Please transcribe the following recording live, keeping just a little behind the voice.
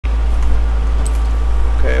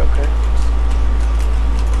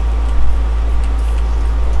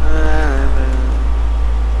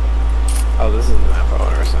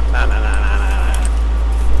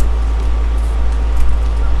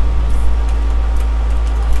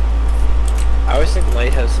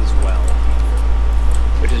lighthouse as well.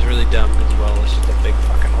 Which is really dumb as well. It's just a big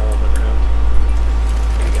fucking hole in the ground.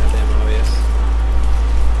 Pretty goddamn obvious.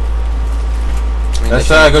 I mean, Let's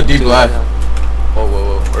go deep left. Whoa, whoa,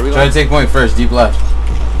 whoa. Where are we Try going? to take point first, deep left.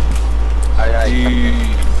 Alright,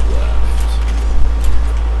 Deep left.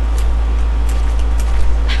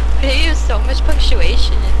 They use so much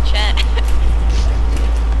punctuation in chat.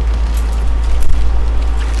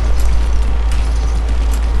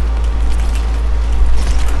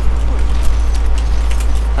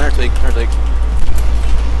 Hunter Twig.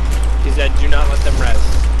 He said, do not let them res.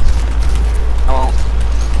 I won't.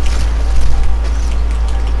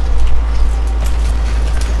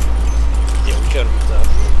 Yeah, we showed him stuff.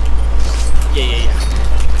 Yeah.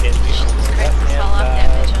 Jesus Christ, this fall off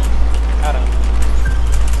damage on. Got him.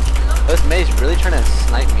 This maze really trying to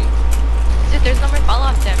snipe me. Dude, there's no more fall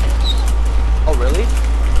off damage. Oh, really?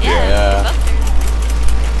 Yeah, Yeah. it's up there.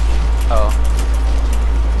 Oh.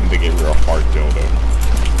 They gave her a hard dildo.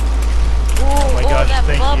 Oh my gosh, that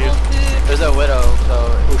thank bubble you. food. There's a widow, so.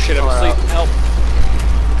 Oh shit, I'm asleep. Help.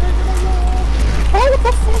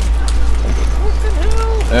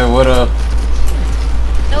 Hey, what up?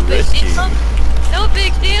 No big Risky. deal. No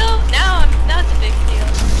big deal. Now it's a big deal.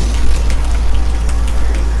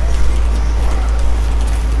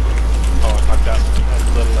 Oh, I fucked up. I'm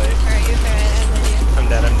a little late. Alright, you're alright, I'm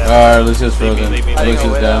dead. Alright, Lucio's Leave me, frozen. leave me. I think a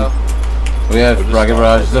Lucio's widow. down. We have We'll just rocket stop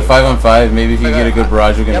barrage. It's a 5-on-5. Maybe if you get a good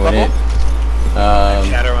barrage, we can Yeah, win it.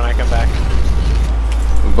 Shatter when I come back.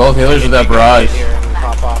 Both healers with that barrage. Here and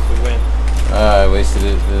pop off, we win. I wasted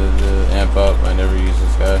it. The amp up. I never used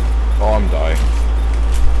this guy. Oh, I'm dying.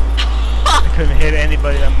 I couldn't hit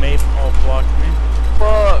anybody that made all blocked me.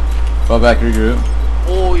 Fuck. Fall back, regroup.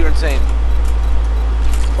 Oh, you're insane.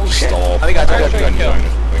 Oh shit. Stall. I think I got Alright, you. I'm kill.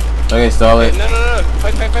 Okay, stall it. No.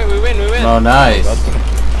 Fight. We win. Oh, nice. That's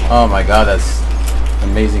Oh my god, that's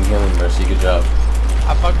amazing healing, Mercy. Good job.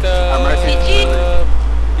 I fucked up. I'm Mercy.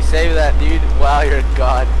 You saved that, dude. Wow, you're a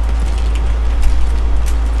god.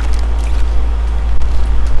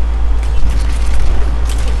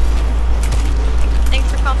 Thanks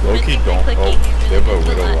for complimenting Low-key my don't. clicking. Oh, You really they have a meant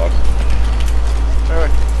widow lot. left.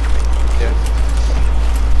 Alright. Yeah.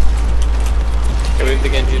 Okay, we have the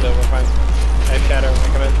Genji though, we're fine. I have Shatter when I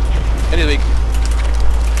come in. Any week.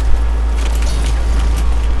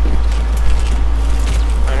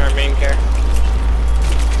 On our main care.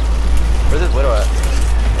 Where's this widow at?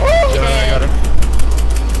 I got her.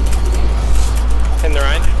 In the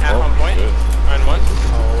Rhine, half on point. Shit. Rhine 1.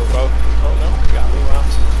 Oh, we're both. Oh no, got me, wow.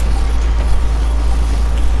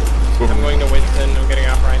 I'm going to Winston, I'm getting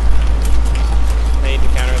off Rhine. I need to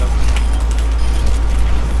counter them.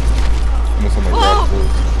 Almost on my Whoa! grab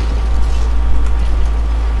tools.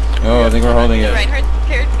 Oh, I think we're holding it. Reinhardt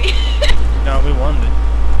scared me. No, we won it.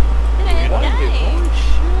 Did I Holy die?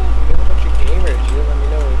 shit, you guys are a bunch of gamers. You didn't let me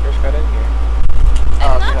know when we first got in here.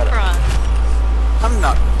 I'm we got not it. bronze. I'm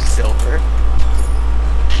not silver.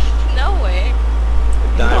 No way.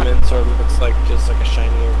 The diamond sort of looks like just like a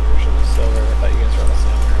shinier version of silver. I thought you guys were all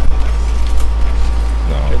silver.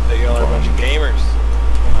 No. Good that y'all are a bunch of gamers.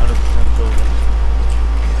 100% silver.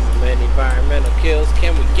 How many environmental kills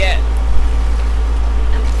can we get?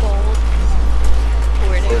 I'm gold.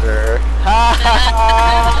 Word it. Silver. Ha ha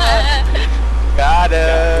ha! Got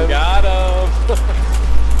him. Got him.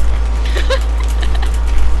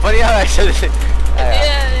 Funny how I said it.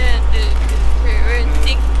 Yeah, dude. We're in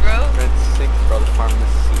sync, bro. We're in sync, bro. The farm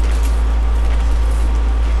is seed.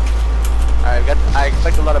 Alright, I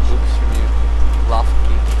expect a lot of boops from you.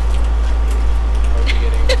 Lofty. What are we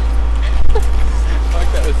getting? Fuck,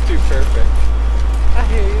 that was too perfect. I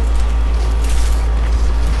hear you.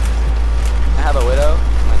 I have a widow.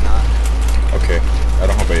 Might not. Okay. I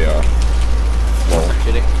don't have a, Start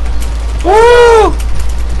shooting. Woo!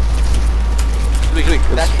 Quick.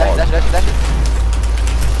 Dash.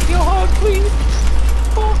 Yo, hog, please.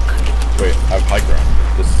 Fuck. wait, I have high ground.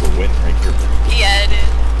 This is a win right here. Yeah, it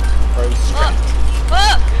is. Bro, straight.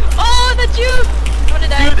 Oh, the juice! I'm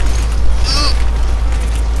gonna die. Dude.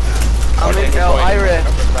 I'm in hell, Iris.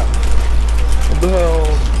 What the hell?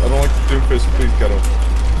 I don't like the doomfist. Please get him.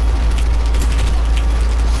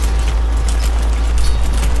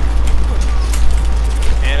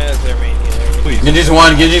 Anna's their main healer. Please. Genji's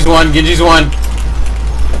one.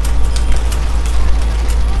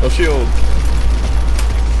 No shield.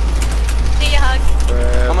 See ya, hug.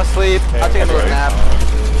 I'm asleep. I'll take a little nap.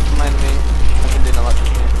 Mind me. I've been doing a lot this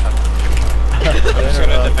game. I'm just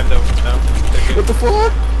gonna dive those now. What the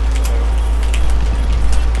fuck?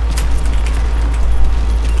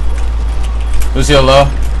 Lucio low.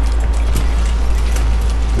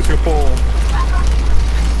 It's your pull.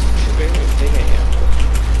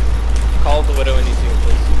 the widow in these here,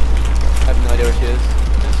 please. I have no idea where she is.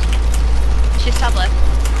 She's top left.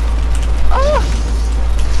 Oh!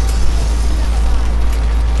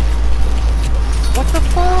 What the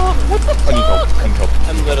fuck? What the I need help. fuck? I need help.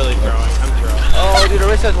 I'm literally throwing. I'm throwing. Oh, dude,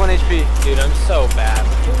 Arisa has 1 HP. Dude, I'm so bad.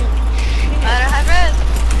 I don't have res.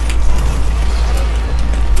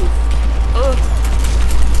 Ooh.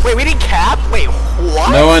 Wait, we didn't cap? Wait,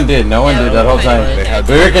 what? No one did. No one Yeah, did that whole time. They had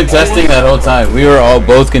We were contesting that whole time. We were all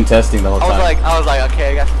both contesting the whole I time. was like,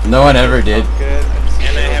 okay, I got No one ever did. good.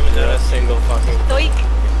 And I haven't done a single fucking Doink.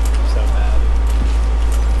 I'm so bad.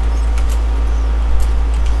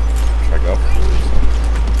 Should I go?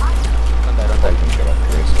 I'm dead, I'm I dead. can get off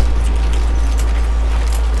Teresa.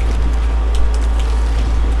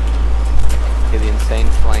 Okay, the insane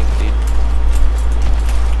flank, dude.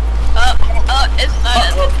 It's not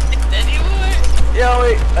as fixed anymore. Yo,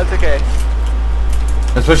 wait, that's okay.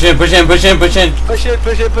 Let's push in, push in, push in, push in. Push it,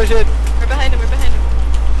 push it, push it. We're behind him, we're behind him.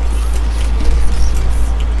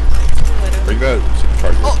 Bring that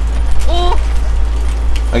supercharger. Oh!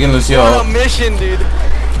 Again, Lucio. We're on a mission, dude.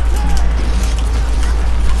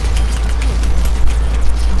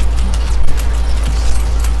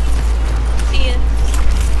 Ian.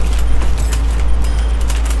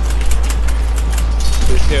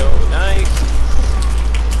 Lucio, nice.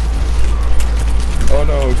 Oh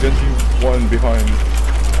no, Genji one behind.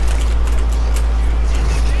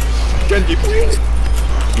 Genji, please.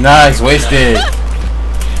 Nice, wasted.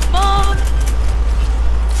 Mom!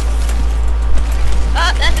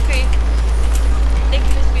 Ah, that's a creep. Thank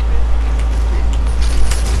you for speed boost.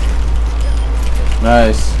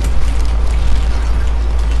 Nice.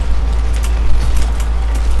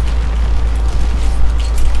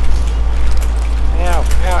 Ow,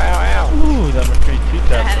 ow, ow, ow. Ooh, that McCree two I don't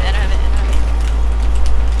tap. have it, I don't have it, I don't have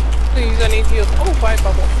Please, I need heals. Oh, bye,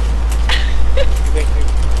 bubble. Thank you.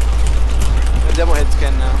 The demo hit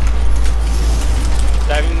scan now.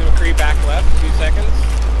 Diving the McCree back left, 2 seconds.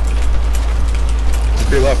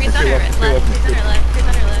 Three left, it. Cree's on three her left, left, three left. cree's on her left, cree's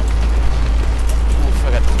on her left. Oof, I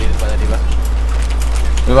got deleted by that diva.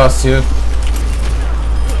 We lost 2.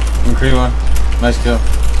 McCree 1. Nice kill.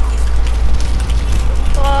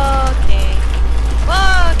 Okay.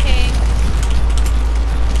 Okay.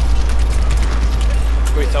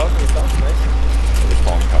 Can we talk? Nice. I'm just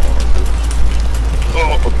falling out on our group.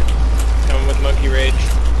 Oh, okay. Coming with monkey rage.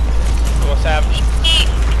 Almost have.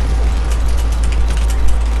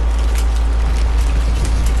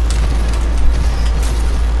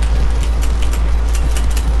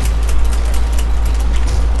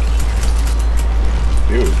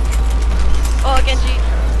 Dude. Oh, Genji.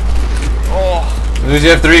 Oh, Lucio, you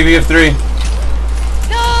have 3, we have 3.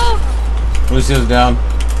 No! Lucio's down.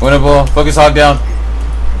 Winnable. Focus hog down.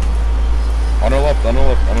 On our left, on our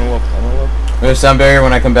left, on our left, on our left. We have sound barrier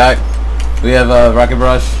when I come back. We have rocket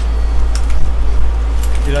barrage.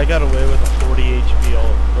 Dude, I got away with a 40 HP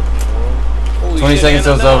all flipping world. Holy 20 shit, seconds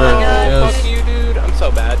till it's Anna, over. no. Yes. Fuck you, dude. I'm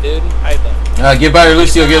so bad, dude. I hate that. Get by her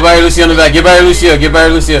Lucio, get by her Lucio on the back. Get by her Lucio, get by her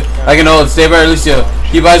Lucio. I can hold. Stay by her Lucio.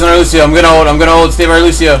 Keep eyes on her Lucio. I'm gonna hold. Stay by her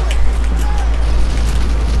Lucio.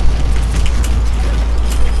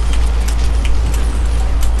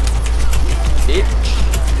 see?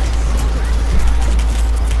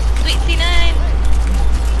 Sweet C9.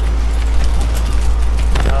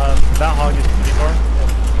 That hog is pretty far.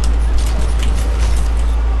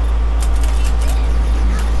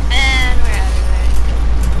 And we're out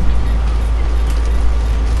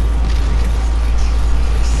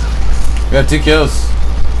of We have 2 kills.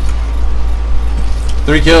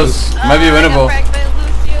 3 kills. there. Might be I got winnable. fragged by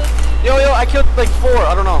Lucio, dude. Yo, I killed like 4.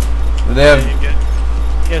 I don't know. Do they have? You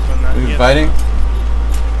guys won that. We Yeah. fighting?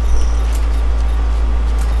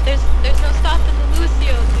 There's no stopping the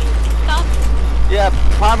Lucio, dude. Stop. Yeah,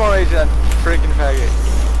 Primal Rage that freaking faggot.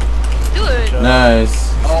 Do it. Nice.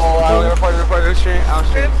 Oh, I reported who's streaming? I'm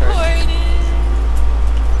streaming, sorry. Report it.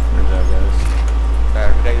 Good job, guys.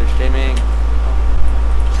 Sorry, forget you're streaming.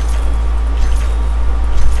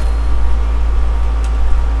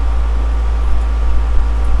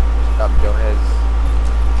 Stop, Joe Hez.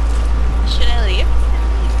 Should I leave?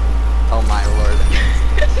 Oh my lord.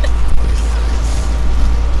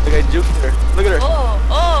 Look, I juked her. Look at her. Oh,